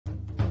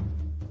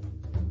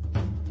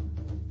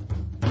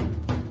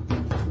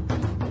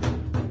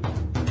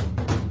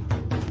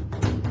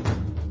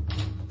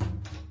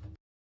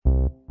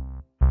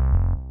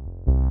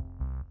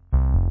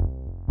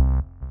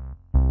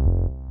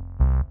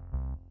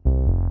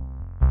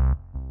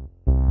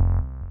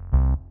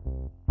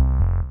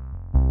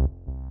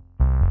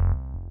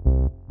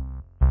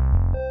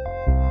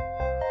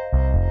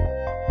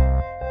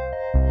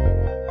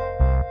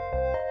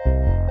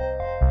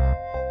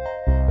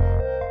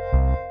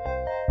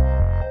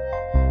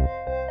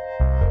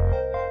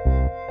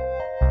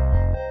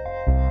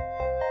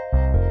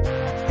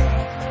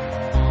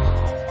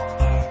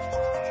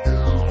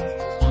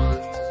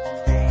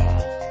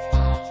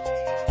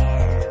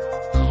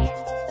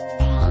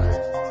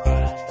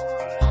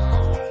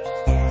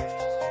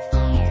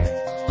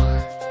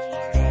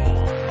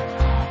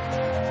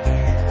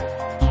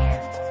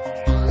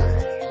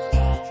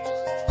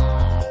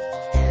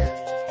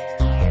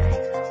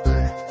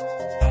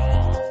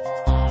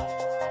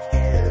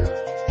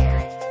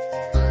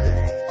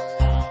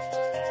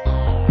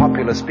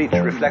Popular speech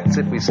reflects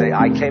it, we say,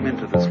 I came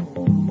into this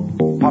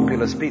world.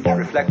 Popular speech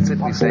reflects it,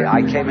 we say,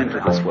 I came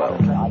into this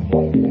world.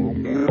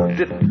 You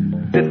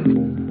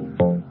didn't.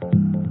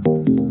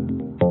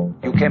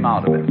 You came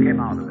out of it.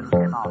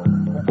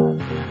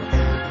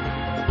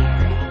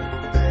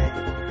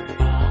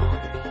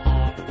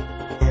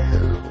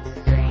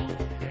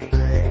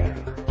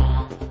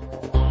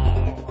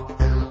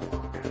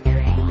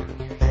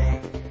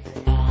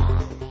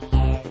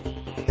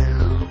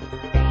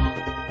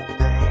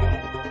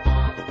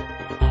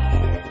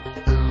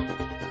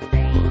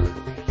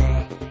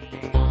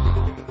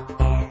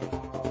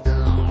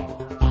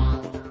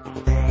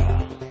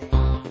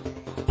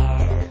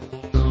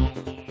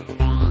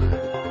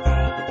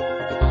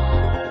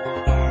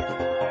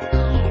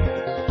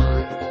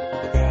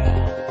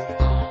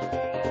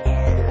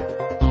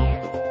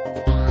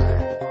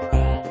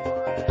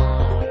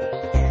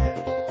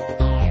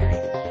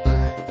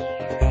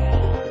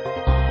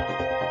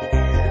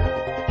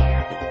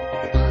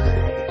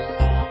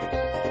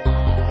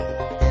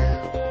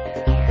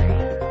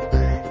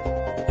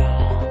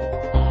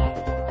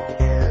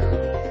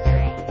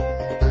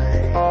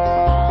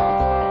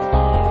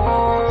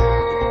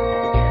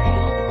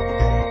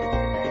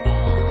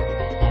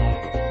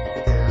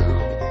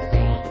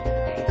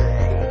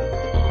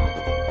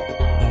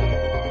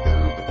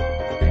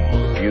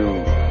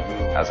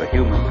 As a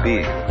human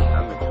being.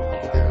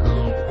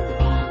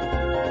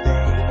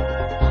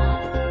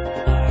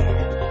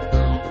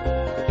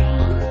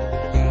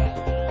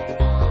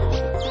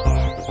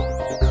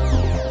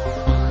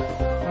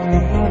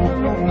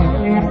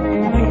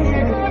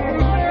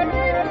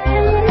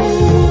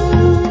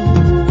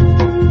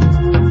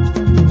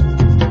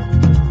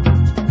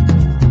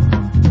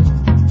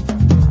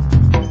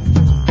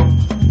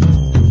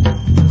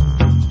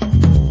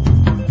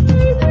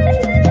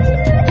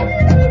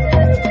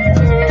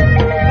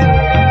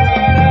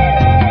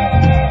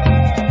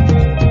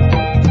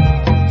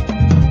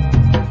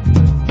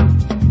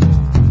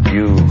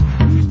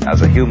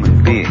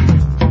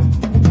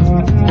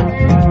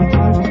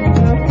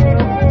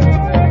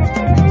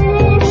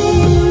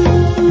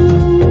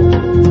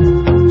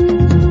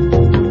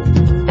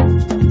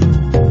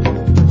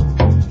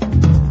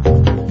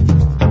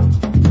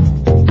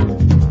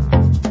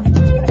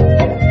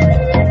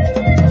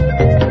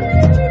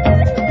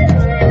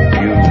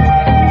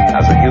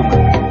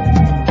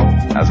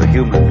 As a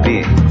human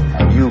being.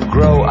 You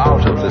grow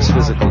out of this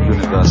physical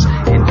universe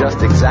in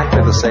just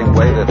exactly the same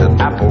way that an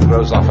apple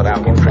grows off an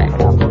apple tree.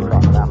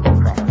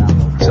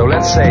 So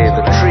let's say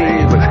the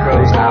tree which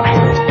grows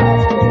apples,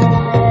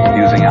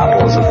 using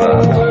apple as a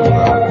verb,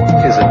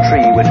 is a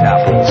tree which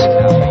apples.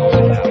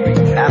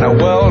 And a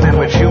world in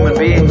which human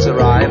beings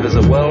arrive is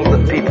a world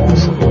that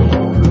peoples.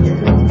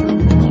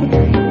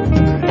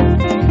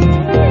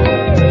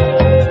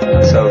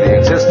 And so the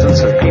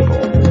existence of people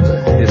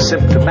is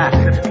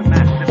symptomatic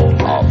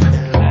of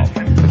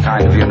the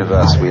kind of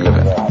universe we live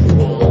in.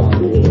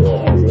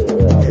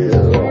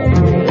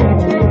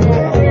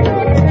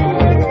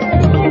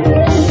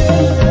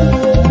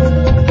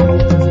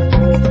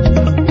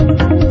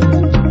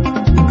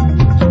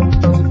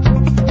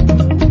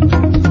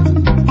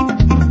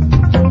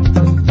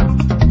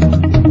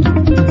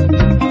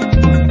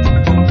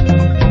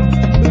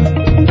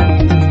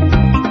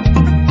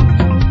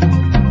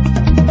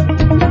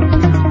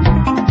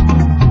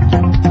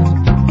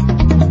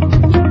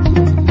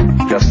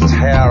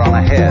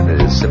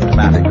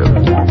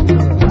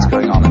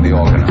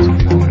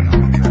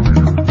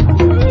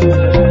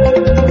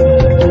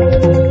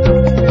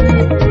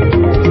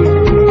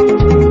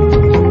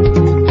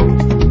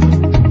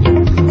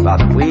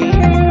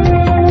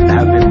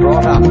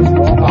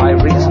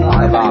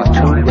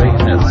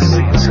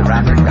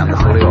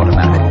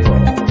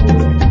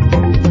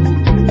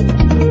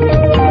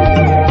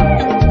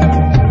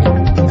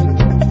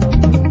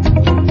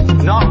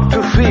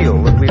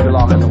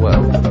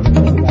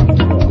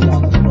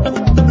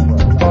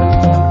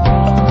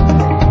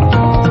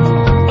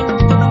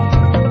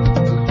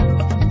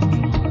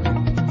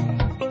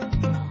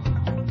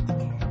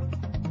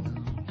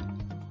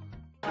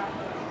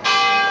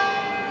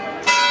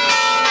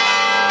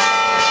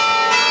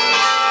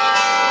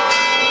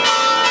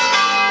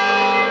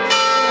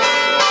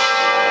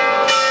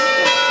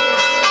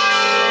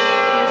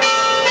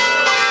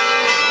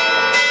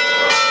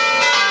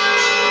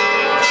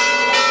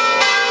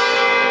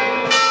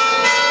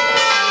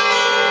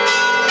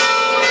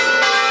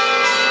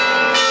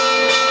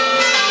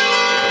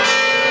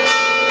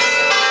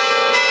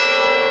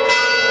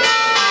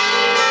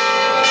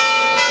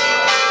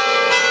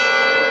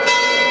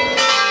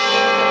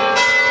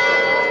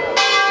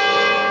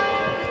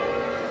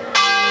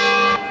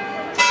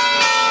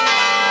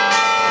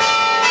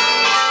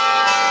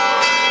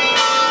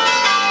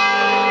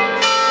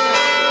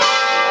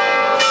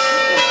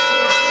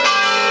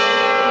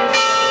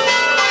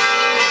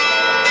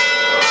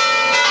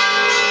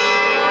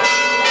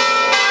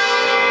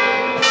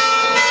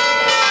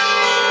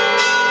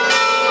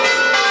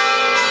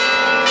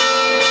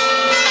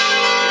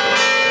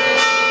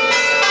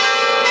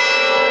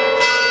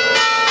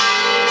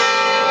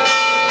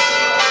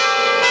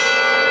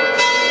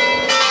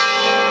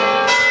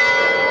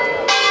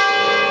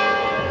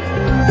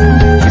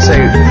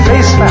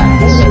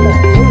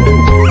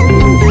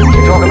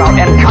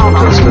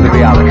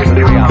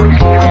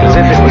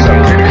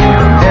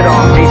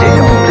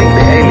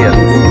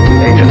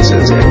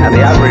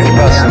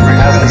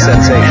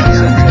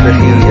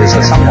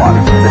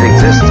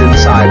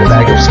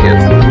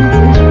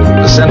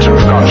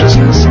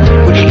 consciousness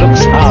which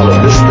looks out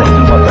at this thing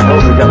and what the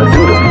hell's it going to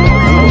do to me?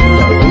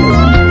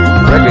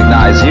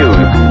 Recognize you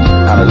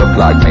kind of look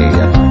like me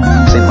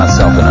and see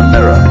myself in a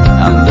mirror,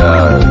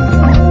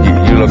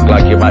 and you look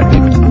like you might be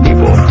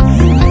people.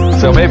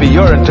 So maybe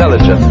you're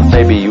intelligent,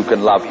 maybe you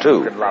can love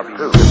too.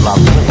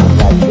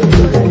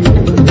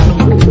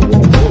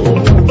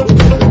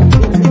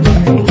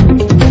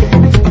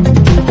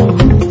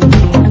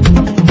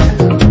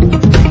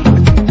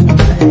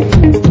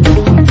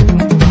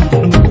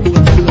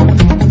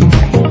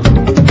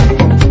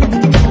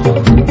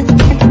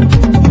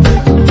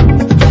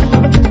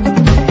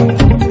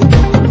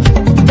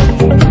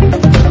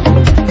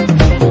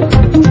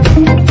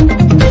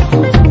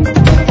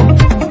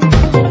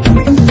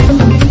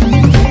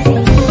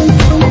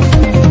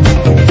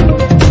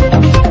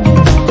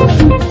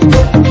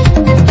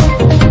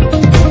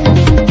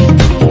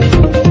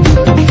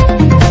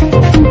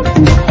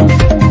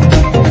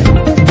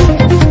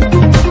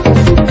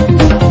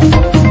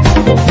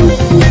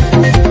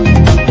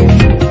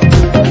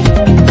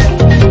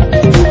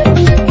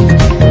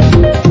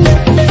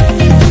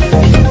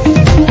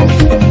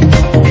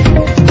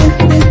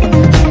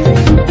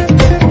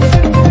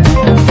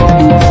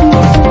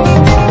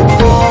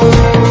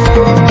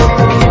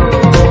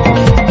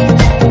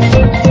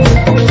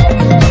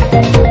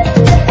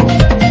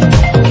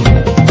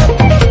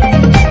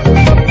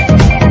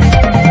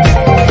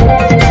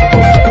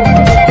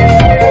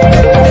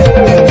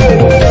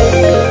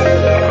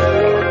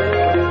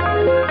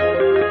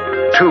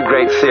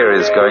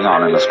 Going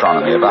on in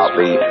astronomy about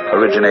the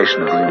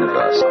origination of the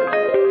universe.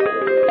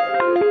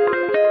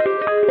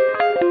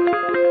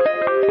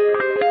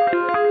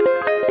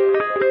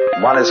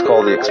 One is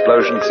called the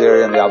explosion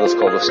theory and the other is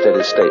called the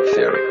steady state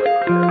theory.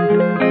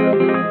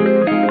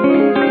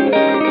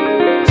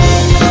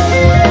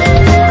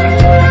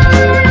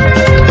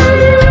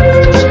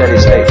 Steady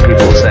state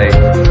people say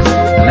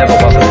there never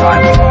was a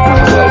time when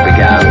the world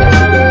began.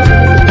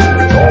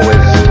 It's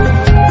always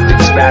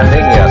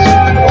expanding, yes,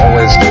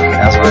 always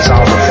as a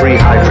result of free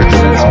hydrogen.